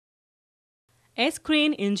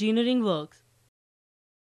S-Crane Engineering Works.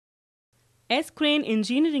 S-Crane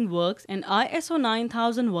Engineering Works, an ISO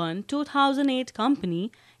 9001-2008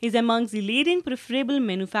 company, is amongst the leading preferable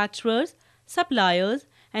manufacturers, suppliers,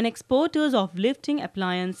 and exporters of lifting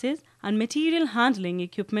appliances and material handling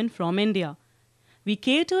equipment from India. We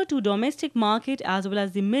cater to domestic market as well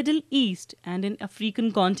as the Middle East and in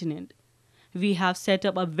African continent. We have set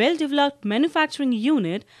up a well-developed manufacturing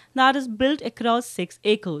unit that is built across 6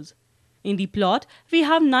 acres. In the plot, we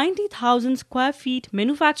have 90,000 square feet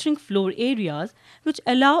manufacturing floor areas which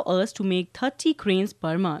allow us to make 30 cranes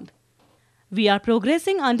per month. We are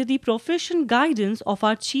progressing under the proficient guidance of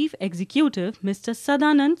our Chief Executive, Mr.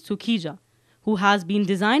 Sadanand Sukhija, who has been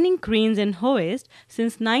designing cranes and hoists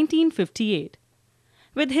since 1958.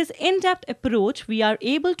 With his in-depth approach, we are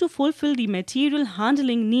able to fulfill the material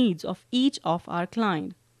handling needs of each of our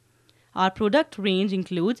clients. Our product range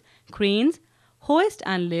includes cranes, hoists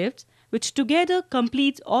and lifts, which together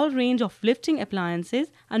completes all range of lifting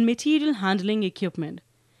appliances and material handling equipment.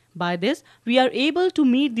 By this, we are able to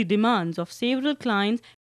meet the demands of several clients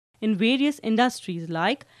in various industries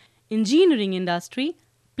like engineering industry,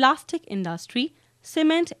 plastic industry,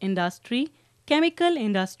 cement industry, chemical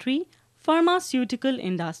industry, pharmaceutical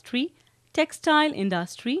industry, textile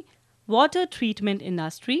industry, water treatment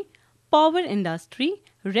industry, power industry,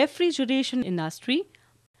 refrigeration industry.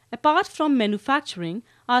 Apart from manufacturing,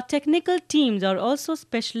 our technical teams are also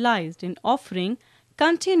specialized in offering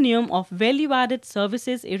continuum of value-added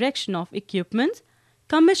services, erection of equipment,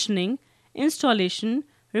 commissioning, installation,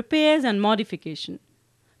 repairs and modification.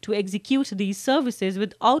 To execute these services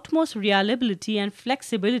with utmost reliability and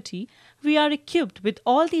flexibility, we are equipped with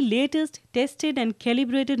all the latest tested and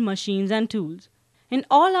calibrated machines and tools. In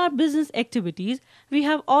all our business activities, we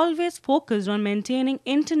have always focused on maintaining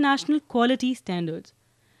international quality standards.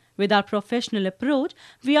 With our professional approach,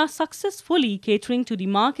 we are successfully catering to the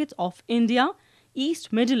markets of India,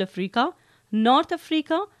 East Middle Africa, North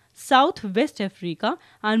Africa, South West Africa,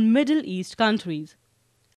 and Middle East countries.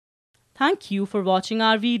 Thank you for watching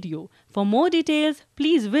our video. For more details,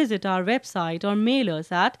 please visit our website or mail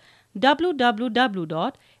us at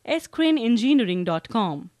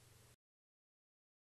www.scraneengineering.com.